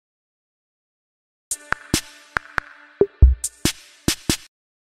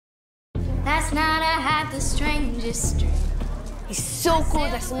Last night I had the strangest dream. He's so cool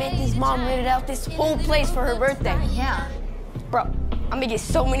that Samantha's mom rented out this whole place for her birthday. Yeah. Bro, I'm gonna get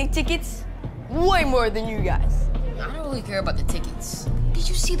so many tickets. Way more than you guys. I don't really care about the tickets. Did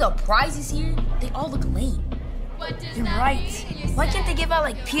you see the prizes here? They all look lame. You're right. Why can't they give out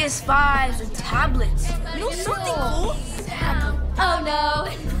like PS5s or tablets? You know, something cool? Oh no.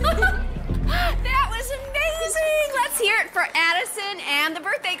 That was amazing! Let's hear it for Addison and the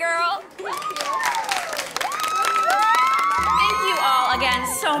birthday girl. Thank you all again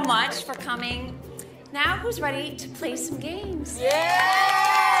so much for coming. Now, who's ready to play some games? Actually,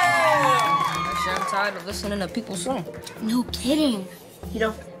 I'm tired of listening to people sing. No kidding. You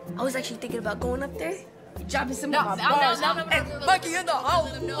know, I was actually thinking about going up there, dropping some of my No. Hey, Mikey in the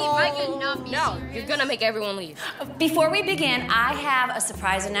house. No, you're gonna make everyone leave. Before we begin, I have a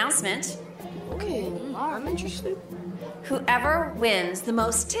surprise announcement. Okay, I'm interested. Whoever wins the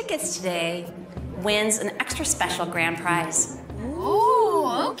most tickets today wins an extra special grand prize.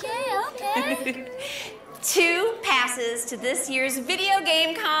 Oh, okay. 2 passes to this year's video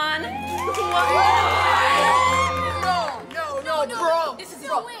game con. No, bro.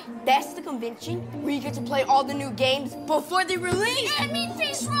 That's the convention where you get to play all the new games before they release. And me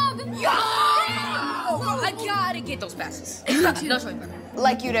face rub. I gotta get those passes. No choice, bro.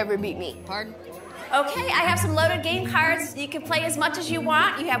 Like you'd ever beat me. Pardon? Okay, I have some loaded game cards. You can play as much as you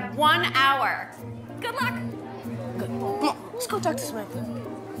want. You have 1 hour. Good luck. Good. Come on, let's go talk to Samantha.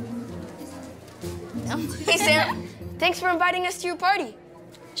 Hey, Sam. Thanks for inviting us to your party.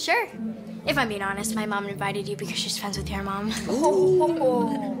 Sure. If I'm being honest, my mom invited you because she's friends with your mom.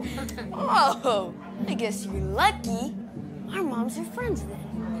 Oh, I guess you're lucky. Our moms are friends then.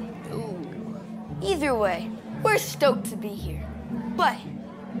 Either way, we're stoked to be here. But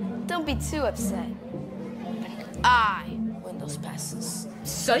don't be too upset. I win those passes.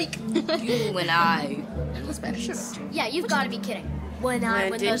 Psych. You and I. Those passes. Yeah, you've got to be kidding. When I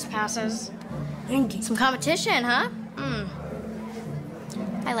win those passes. Some competition, huh?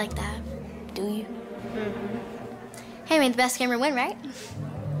 I like that. Do you? Hey, may the best gamer win, right?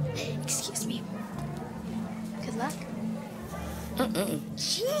 Excuse me. Good luck.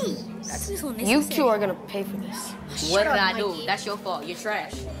 Gee. You two are gonna pay for this. What did up, I do? Mikey. That's your fault. You're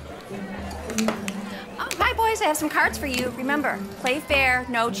trash. Oh, hi, boys. I have some cards for you. Remember, play fair,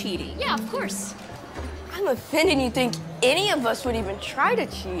 no cheating. Yeah, of course. I'm offended you think any of us would even try to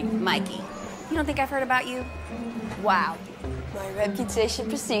cheat. Mikey, you don't think I've heard about you? Wow. My reputation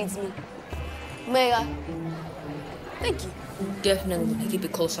precedes me. Mega. Thank you. Definitely want to keep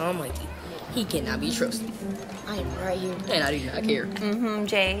it close on Mikey. He cannot be trusted. I am right here. And I do not care.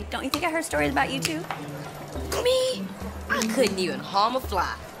 Jay. Don't you think I heard stories about you, too? Me? I couldn't even harm a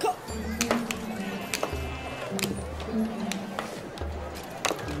fly.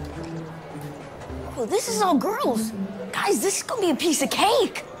 Oh, this is all girls. Guys, this is gonna be a piece of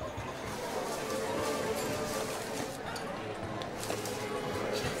cake.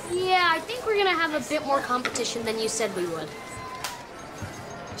 Yeah, I think we're gonna have a bit more competition than you said we would.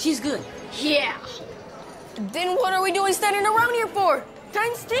 She's good. Yeah. Then what are we doing standing around here for?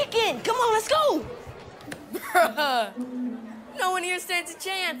 Time's ticking. Come on, let's go. Bruh. No one here stands a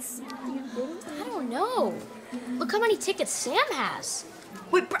chance. I don't know. Look how many tickets Sam has.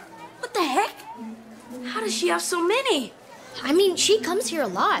 Wait, bruh, what the heck? How does she have so many? I mean, she comes here a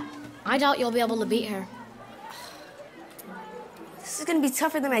lot. I doubt you'll be able to beat her. This is gonna be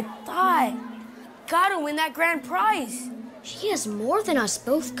tougher than I thought. Gotta win that grand prize. She has more than us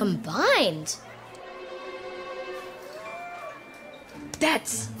both combined.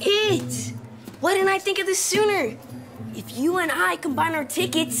 That's it. Why didn't I think of this sooner? If you and I combine our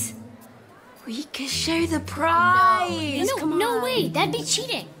tickets, we can share the prize. Come on. No way. That'd be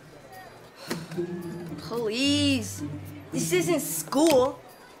cheating. Please. This isn't school.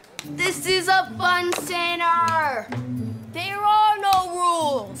 This is a fun center. There are no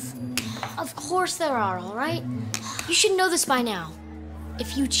rules. Of course there are, all right? You should know this by now.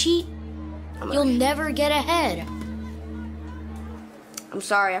 If you cheat, you'll never get ahead. I'm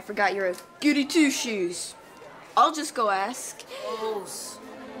sorry, I forgot you're a goody two-shoes. I'll just go ask.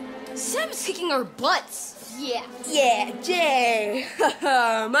 Sam's kicking our butts. Yeah. Yeah, Jay.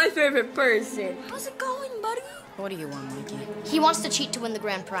 My favorite person. How's it going, buddy? What do you want, Mikey? He wants to cheat to win the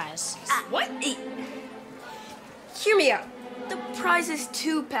grand prize. What? Hear me out. The prize is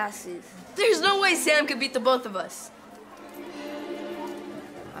 2 passes. There's no way Sam could beat the both of us.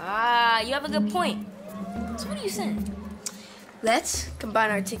 Ah, you have a good point. So what are you saying? Let's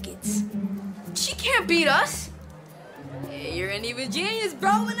combine our tickets. She can't beat us. Yeah, you're an evil genius,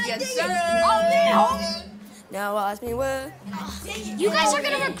 bro. And I Yes, dig sir. it. Oh, man, homie. Now watch me whip. You guys are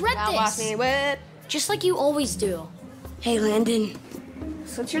gonna regret Now watch this. me whip. Just like you always do. Hey, Landon.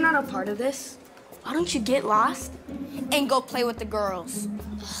 Since you're not a part of this, why don't you get lost and go play with the girls?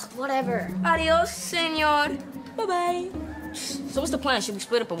 Whatever. Adios, senor. Bye-bye. So what's the plan? Should we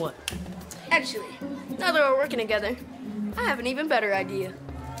split up or what? Actually, now that we're working together, I have an even better idea.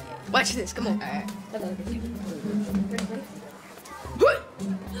 Watch this. Come on.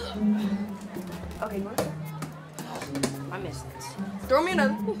 Okay, what? I missed this. Throw me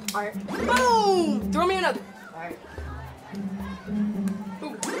another. All right. Boom! Throw me another. All right.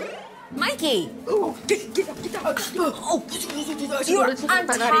 Mikey, Oh, get up. Oh, you're on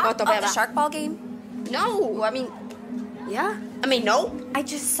top of the shark ball game? No, I mean, yeah. I mean, no. I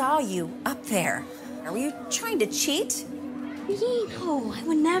just saw you up there. Are you trying to cheat? No, I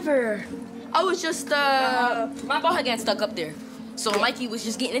would never. I was just, my ball had gotten stuck up there. So Mikey was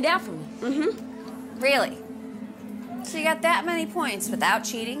just getting it down for me. Mm-hmm. Really? So you got that many points without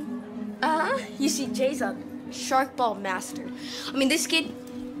cheating? Uh-huh. You see, Jay's a shark ball master. I mean, this kid,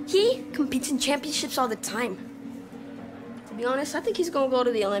 he competes in championships all the time. To be honest, I think he's gonna go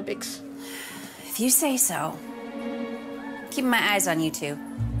to the Olympics. If you say so. Keeping my eyes on you two.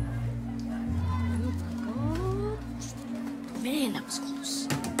 Man, that was close.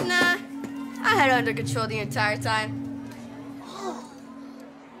 Nah, I had it under control the entire time.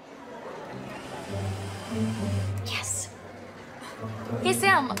 Yes. Hey,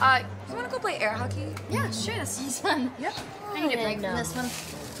 Sam, you want to go play air hockey? Yeah, sure, that seems fun. Yep. I need a break No. from this one.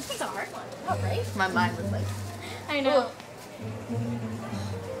 This one's a hard one. Oh, right? My mind was like, I know.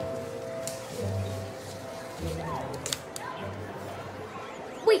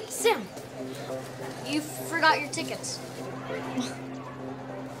 Wait, Sam. You forgot your tickets.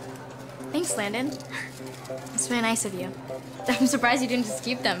 Thanks, Landon. That's very nice of you. I'm surprised you didn't just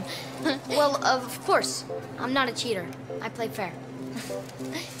keep them. Well, of course. I'm not a cheater. I play fair.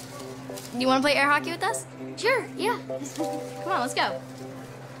 You want to play air hockey with us? Sure, yeah. Come on, let's go.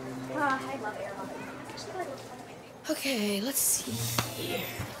 I love air hockey. Okay, let's see here.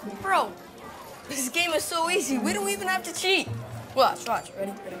 Bro, this game is so easy. We don't even have to cheat. Watch.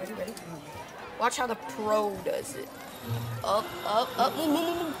 Ready? Watch how the pro does it. Up,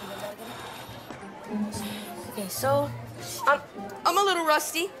 move. Okay, so I'm a little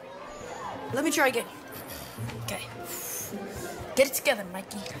rusty. Let me try again. Okay. Get it together,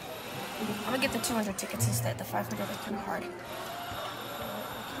 Mikey. I'm gonna get the 200 tickets instead. The 500 are kind of hard.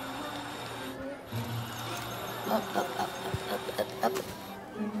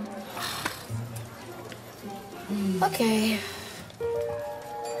 Up. Okay.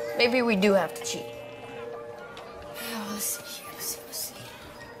 Maybe we do have to cheat. Let's see.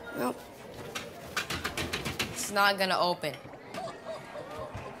 Nope. It's not gonna open.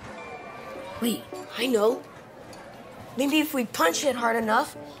 Wait, I know. Maybe if we punch it hard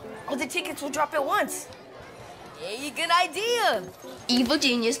enough, all the tickets will drop at once. Yeah, good idea. Evil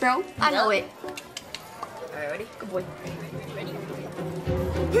genius, bro. I know it. All right, ready? Good boy. Ready?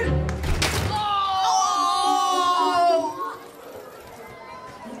 Oh!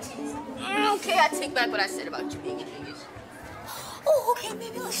 Okay, I take back what I said about you being a genius. Oh, okay,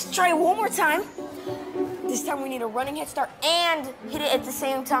 maybe let's try it one more time. This time we need a running head start and hit it at the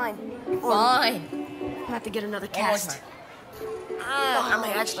same time. Fine. I have to get another One more cast. time. I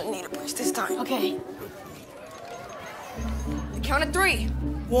might actually need a push this time. Okay. The count of 3.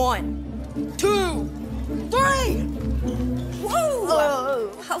 1, 2, 3.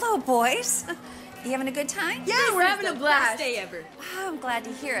 Whoa! Hello, boys. You having a good time? Yeah, we're having a blast. Best day ever. Wow, I'm glad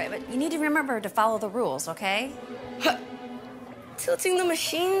to hear it, but you need to remember to follow the rules, okay? Tilting the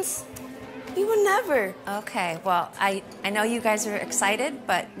machines? We would never. Okay, well, I know you guys are excited,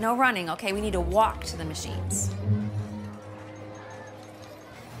 but no running, okay? We need to walk to the machines.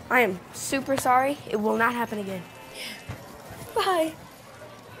 I am super sorry. It will not happen again. Bye.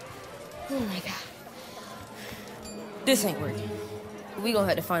 Oh my god. This ain't working. We gonna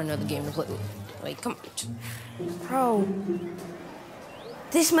have to find another game to play with. Like, come on. Bro.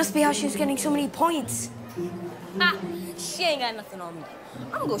 This must be how she's getting so many points. Ah, she ain't got nothing on me.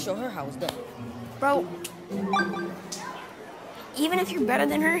 I'm gonna go show her how it's done. Bro. Even if you're better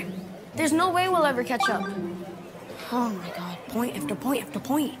than her, there's no way we'll ever catch up. Oh my god. Point after point after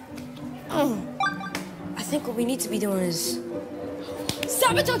point. I think what we need to be doing is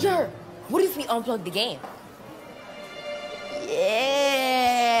sabotage her. What if we unplug the game?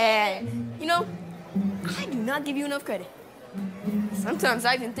 Yeah. You know, I do not give you enough credit. Sometimes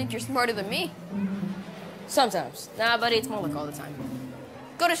I even think you're smarter than me. Sometimes. Nah, buddy, it's more like all the time.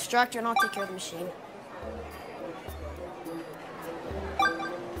 Go to Structure and I'll take care of the machine.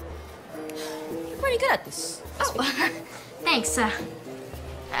 You're pretty good at this. Oh, thanks.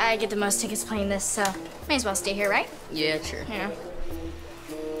 I get the most tickets playing this, so may as well stay here, right? Yeah, sure. Yeah.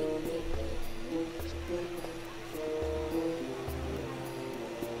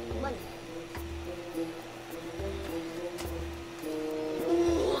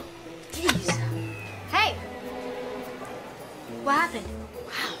 Hey! What happened?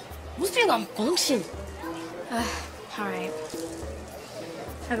 Must be a malfunction. All right.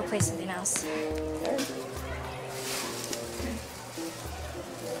 I'll go play something else.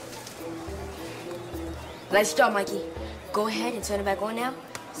 Nice job, Mikey. Go ahead and turn it back on now.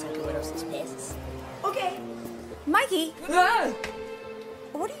 So everyone else's passes. Okay. Mikey,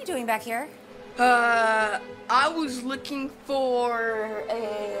 what are you doing back here? I was looking for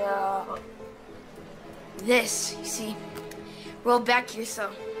this, you see. Roll back here,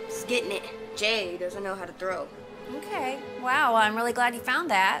 so just getting it. Jay doesn't know how to throw. Okay. Wow, well, I'm really glad you found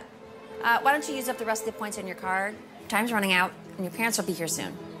that. Why don't you use up the rest of the points on your card? Time's running out, and your parents will be here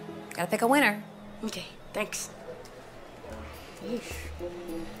soon. Gotta pick a winner. Okay, thanks.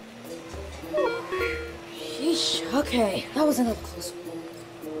 Sheesh. Okay, that was another close one.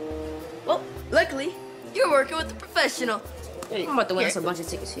 Well, luckily, you're working with a professional. I'm about to win us a bunch of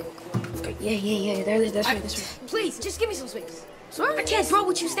tickets here. Okay. Yeah. That's right. Please, just give me some space. Sorry, I can't throw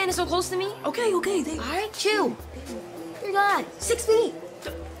with you standing so close to me. Okay. All right, chill. You're God. 6 feet.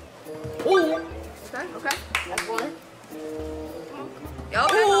 Okay. That's one.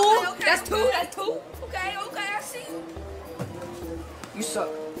 Okay. That's two. Okay, I see you. You suck.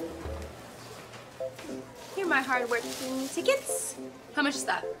 Here are my hard-working tickets. How much is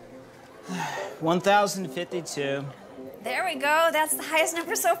that? 1,052. There we go. That's the highest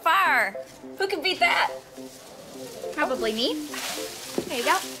number so far. Who can beat that? Probably me. There you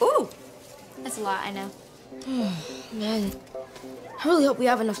go. Ooh. That's a lot, I know. Man, I really hope we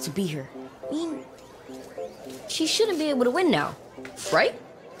have enough to be here. I mean, she shouldn't be able to win now, right?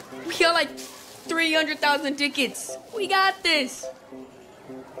 We got like 300,000 tickets. We got this.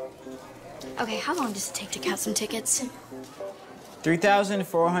 Okay, how long does it take to count some tickets?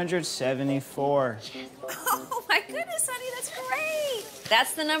 3,474. Oh my goodness, honey, that's great.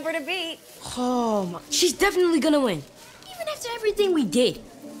 That's the number to beat. Oh, my. She's definitely gonna win. Even after everything we did.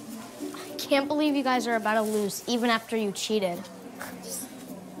 I can't believe you guys are about to lose, even after you cheated.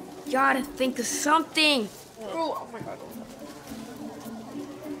 Gotta think of something. Oh my God.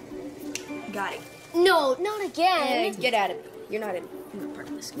 Got it. No, not again. Get out of it. You're not part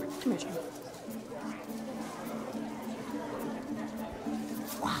of this. Come here, Jay.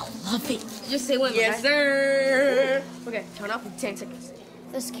 Wow, love it. Just say when. Yes, sir. Okay, turn off in 10 seconds.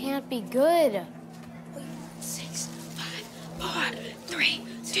 This can't be good. 6, 5, 4, 3,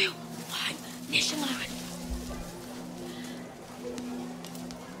 2, 1. Ignition on.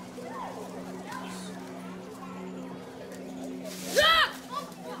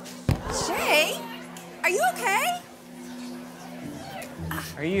 Jay, are you okay?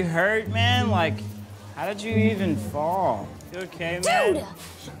 Are you hurt, man? Like, how did you even fall? You okay, man? Dude!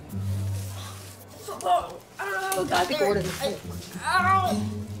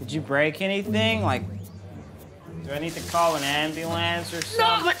 Did you break anything? Like, do I need to call an ambulance or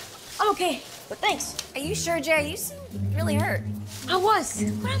something? But I'm okay. But thanks. Are you sure, Jay? You seem really hurt. I was.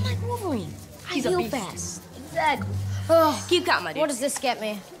 But I'm like Wolverine. I He's a heal beast. fast. Exactly. Keep count, my dude. What does this get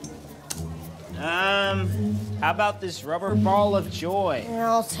me? How about this rubber ball of joy?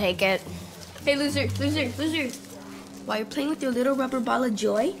 I'll take it. Hey, loser. While you're playing with your little rubber ball of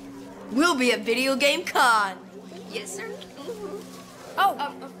joy, we'll be at Video Game Con. Yes, sir.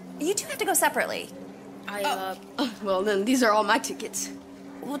 Oh, you two have to go separately. Well, then these are all my tickets.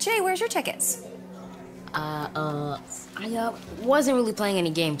 Well, Jay, where's your tickets? I wasn't really playing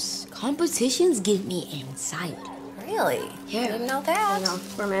any games. Competitions give me anxiety. Really? Yeah. I didn't know that. I know,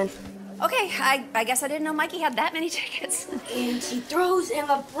 poor man. Okay, I guess I didn't know Mikey had that many tickets. And he throws and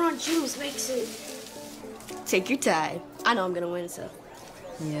LeBron James makes it. Take your time. I know I'm gonna win, so.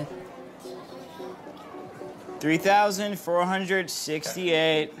 Yeah.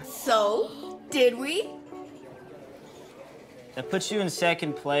 3,468. So, did we? That puts you in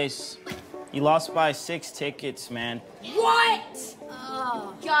second place. You lost by 6 tickets, man. What?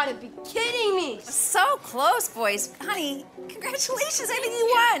 Oh, gotta be kidding me. So close, boys. Honey, congratulations, I think you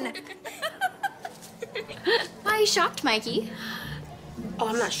won. Why are you shocked, Mikey? Oh,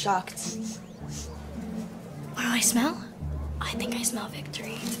 I'm not shocked. What do I smell? I think I smell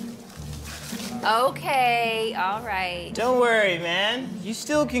victory. Okay, all right. Don't worry, man. You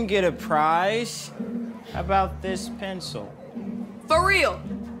still can get a prize. How about this pencil? For real.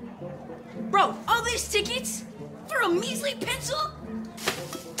 Bro, all these tickets for a measly pencil?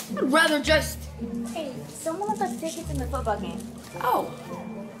 I'd rather just Hey, someone left us tickets in the football game. Oh,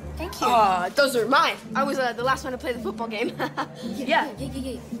 thank you. Those are mine. I was the last one to play the football game. Yeah.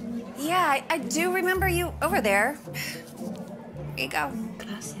 Yeah, I do remember you over there. Here you go.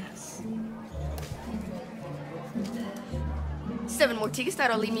 Gracias. 7 more tickets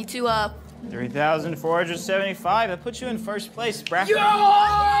that'll lead me to 3,475. That puts you in first place, Brad.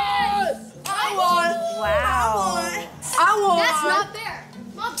 Yes! I won! Wow. I won! That's not fair.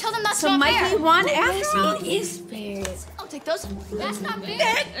 Mom, tell them that's So not Mikey fair. won after all? It is fair. I'll take those. That's not fair.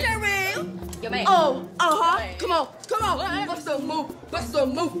 Victory! Oh, come on. Bust a move, bust a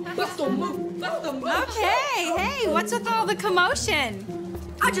move, bust a move, bust a move. Okay, hey, what's with all the commotion?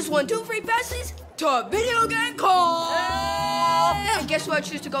 I just won 2 free passes to a video game call. And guess who I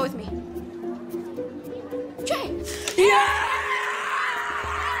choose to go with me? Jay. Yeah!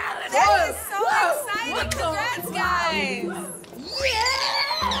 That is so exciting. Congrats, guys.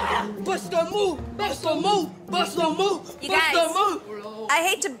 Yeah! Bust a move, bust a move, bust a move, You bust guys. a move. I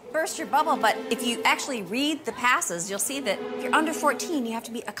hate to burst your bubble, but if you actually read the passes, you'll see that if you're under 14, you have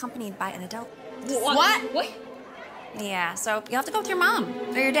to be accompanied by an adult. What? Yeah, so you'll have to go with your mom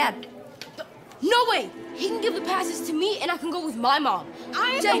or your dad. No way! He can give the passes to me and I can go with my mom.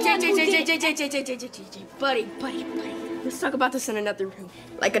 I am Jay, buddy. Let's talk about this in another room,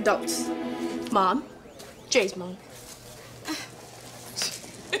 like adults. Mom, Jay's mom.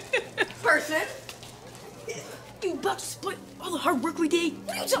 Person. You about to split all the hard work we did?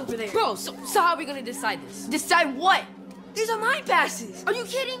 What are you talking there? Bro, so how are we gonna decide this? Decide what? These are my passes. Are you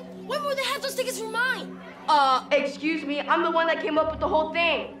kidding? When were they have those tickets for mine? Excuse me, I'm the one that came up with the whole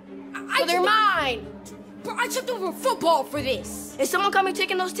thing. So they're mine. Bro, I took over football for this. Is someone coming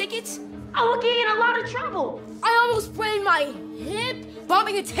taking those tickets? I will get in a lot of trouble. I almost sprained my hip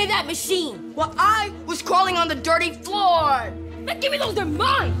bumping into that machine. Well, I was crawling on the dirty floor. Now give me those, they're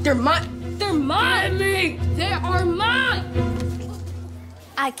mine. They're mine. They're mine. Me. They are mine.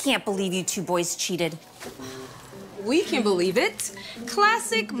 I can't believe you two boys cheated. We can believe it.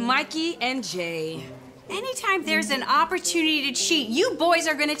 Classic Mikey and Jay. Anytime there's an opportunity to cheat, you boys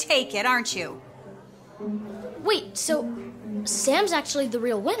are gonna take it, aren't you? Wait, so Sam's actually the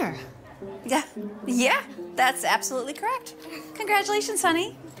real winner. Yeah, that's absolutely correct. Congratulations,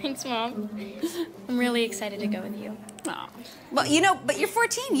 honey. Thanks, Mom. I'm really excited to go with you. Oh. Well, but you're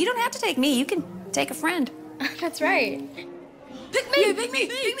 14. You don't have to take me. You can take a friend. That's right. Pick me. Pick me.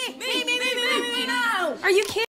 Pick me. Me. Are you kidding?